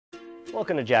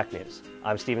Welcome to Jack News.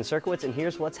 I'm Steven Serkowitz, and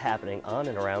here's what's happening on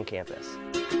and around campus.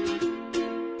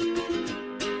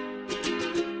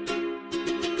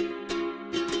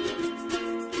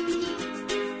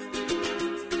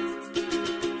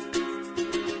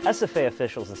 SFA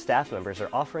officials and staff members are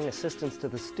offering assistance to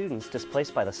the students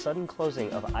displaced by the sudden closing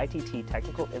of ITT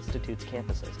Technical Institute's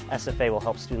campuses. SFA will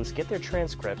help students get their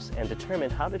transcripts and determine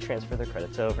how to transfer their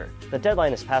credits over. The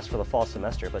deadline is passed for the fall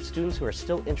semester, but students who are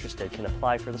still interested can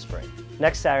apply for the spring.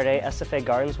 Next Saturday, SFA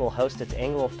Gardens will host its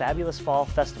annual Fabulous Fall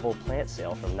Festival plant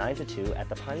sale from 9 to 2 at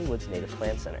the Piney Woods Native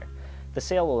Plant Center. The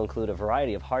sale will include a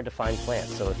variety of hard-to-find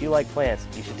plants, so if you like plants,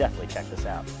 you should definitely check this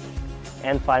out.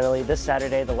 And finally, this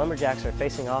Saturday, the Lumberjacks are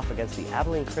facing off against the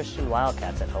Abilene Christian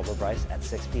Wildcats at Hobo Bryce at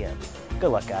 6 p.m. Good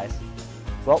luck, guys.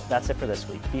 Well, that's it for this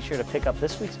week. Be sure to pick up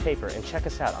this week's paper and check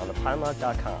us out on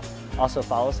thepinelog.com. Also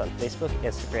follow us on Facebook,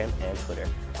 Instagram, and Twitter.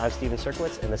 I'm Steven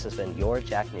Serkowitz, and this has been your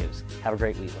Jack News. Have a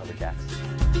great week,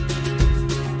 Lumberjacks.